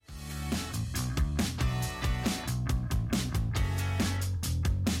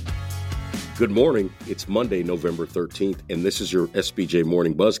Good morning. It's Monday, November 13th, and this is your SBJ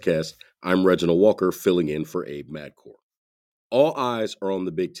Morning Buzzcast. I'm Reginald Walker, filling in for Abe Madcore. All eyes are on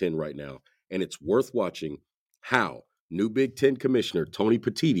the Big Ten right now, and it's worth watching how new Big Ten Commissioner Tony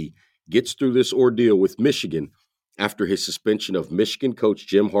Petitti gets through this ordeal with Michigan after his suspension of Michigan coach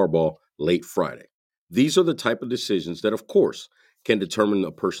Jim Harbaugh late Friday. These are the type of decisions that, of course, can determine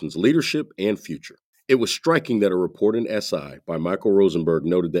a person's leadership and future. It was striking that a report in SI by Michael Rosenberg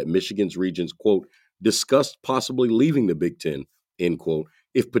noted that Michigan's regents, quote, discussed possibly leaving the Big Ten, end quote,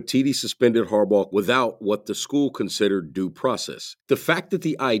 if Petitti suspended Harbaugh without what the school considered due process. The fact that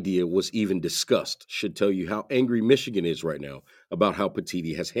the idea was even discussed should tell you how angry Michigan is right now about how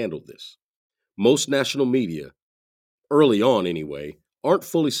Petitti has handled this. Most national media, early on anyway, aren't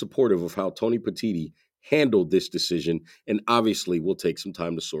fully supportive of how Tony Petitti handled this decision and obviously will take some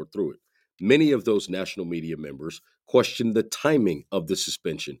time to sort through it. Many of those national media members questioned the timing of the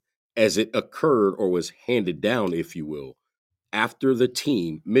suspension as it occurred or was handed down, if you will, after the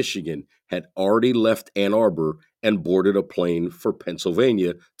team, Michigan, had already left Ann Arbor and boarded a plane for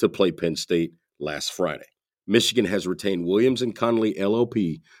Pennsylvania to play Penn State last Friday. Michigan has retained Williams and Connolly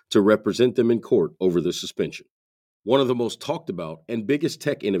LLP to represent them in court over the suspension. One of the most talked about and biggest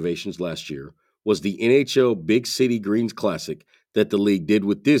tech innovations last year was the NHL Big City Greens Classic that the league did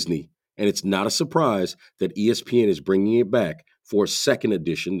with Disney, and it's not a surprise that ESPN is bringing it back for a second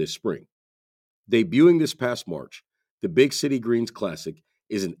edition this spring. Debuting this past March, the Big City Greens Classic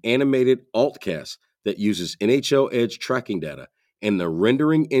is an animated altcast that uses NHL Edge tracking data and the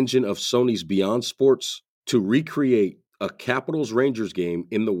rendering engine of Sony's Beyond Sports to recreate a Capitals Rangers game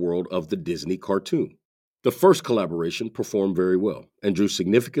in the world of the Disney cartoon. The first collaboration performed very well and drew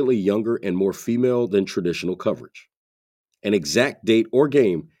significantly younger and more female than traditional coverage. An exact date or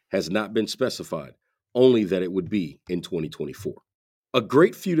game has not been specified, only that it would be in 2024. A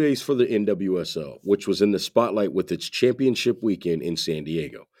great few days for the NWSL, which was in the spotlight with its championship weekend in San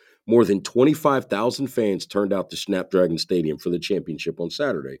Diego. More than 25,000 fans turned out to Snapdragon Stadium for the championship on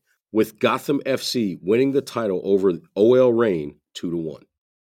Saturday, with Gotham FC winning the title over OL Reign 2-1.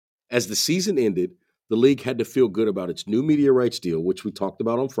 As the season ended, the league had to feel good about its new media rights deal, which we talked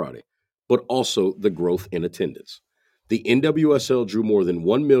about on Friday, but also the growth in attendance. The NWSL drew more than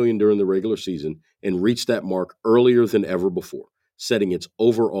 1 million during the regular season and reached that mark earlier than ever before, setting its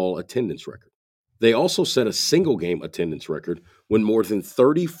overall attendance record. They also set a single-game attendance record when more than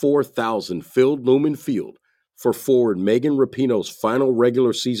 34,000 filled Lumen Field for forward Megan Rapinoe's final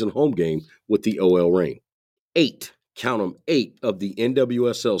regular season home game with the OL Reign. 8 of the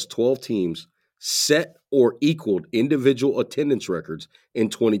NWSL's 12 teams set or equaled individual attendance records in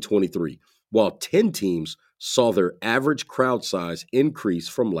 2023, while 10 teams saw their average crowd size increase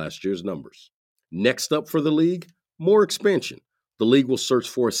from last year's numbers. Next up for the league, more expansion. The league will search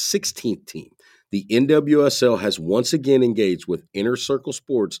for a 16th team. The NWSL has once again engaged with Inner Circle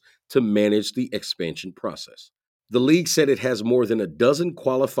Sports to manage the expansion process. The league said it has more than a dozen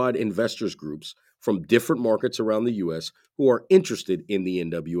qualified investors groups from different markets around the U.S. who are interested in the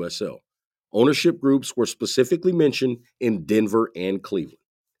NWSL. Ownership groups were specifically mentioned in Denver and Cleveland.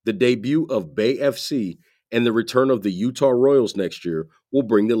 The debut of Bay FC and the return of the Utah Royals next year will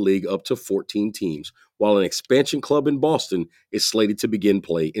bring the league up to 14 teams, while an expansion club in Boston is slated to begin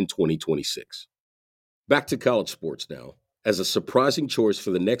play in 2026. Back to college sports now. As a surprising choice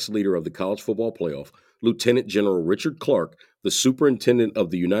for the next leader of the college football playoff, Lieutenant General Richard Clark, the superintendent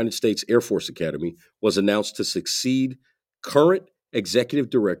of the United States Air Force Academy, was announced to succeed current Executive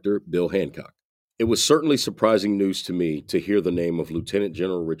Director Bill Hancock. It was certainly surprising news to me to hear the name of Lieutenant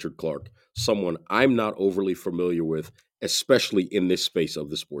General Richard Clark, someone I'm not overly familiar with, especially in this space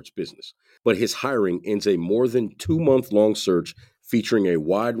of the sports business. But his hiring ends a more than 2-month-long search featuring a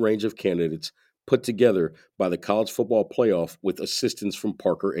wide range of candidates put together by the College Football Playoff with assistance from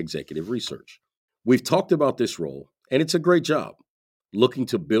Parker Executive Research. We've talked about this role, and it's a great job, looking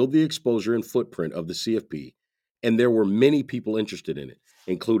to build the exposure and footprint of the CFP, and there were many people interested in it,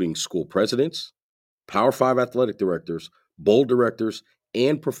 including school presidents, Power 5 athletic directors, bowl directors,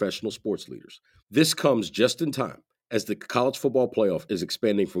 and professional sports leaders. This comes just in time as the College Football Playoff is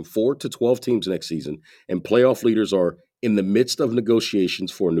expanding from 4 to 12 teams next season, and playoff leaders are in the midst of negotiations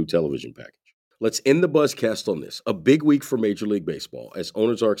for a new television package. Let's end the Buzzcast on this. A big week for Major League Baseball, as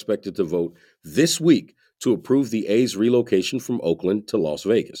owners are expected to vote this week to approve the A's relocation from Oakland to Las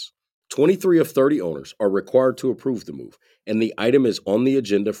Vegas. 23 of 30 owners are required to approve the move, and the item is on the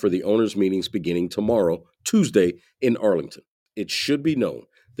agenda for the owners' meetings beginning tomorrow, Tuesday, in Arlington. It should be known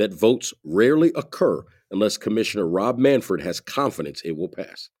that votes rarely occur unless Commissioner Rob Manfred has confidence it will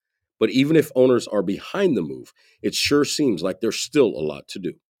pass. But even if owners are behind the move, it sure seems like there's still a lot to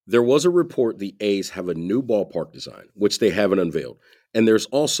do. There was a report the A's have a new ballpark design, which they haven't unveiled, and there's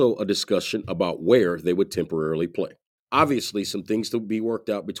also a discussion about where they would temporarily play. Obviously, some things to be worked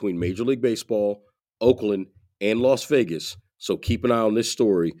out between Major League Baseball, Oakland, and Las Vegas, so keep an eye on this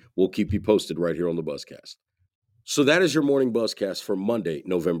story. We'll keep you posted right here on the Buzzcast. So that is your morning Buzzcast for Monday,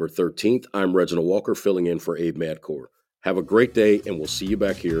 November 13th. I'm Reginald Walker filling in for Abe Madcore. Have a great day, and we'll see you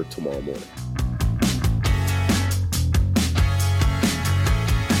back here tomorrow morning.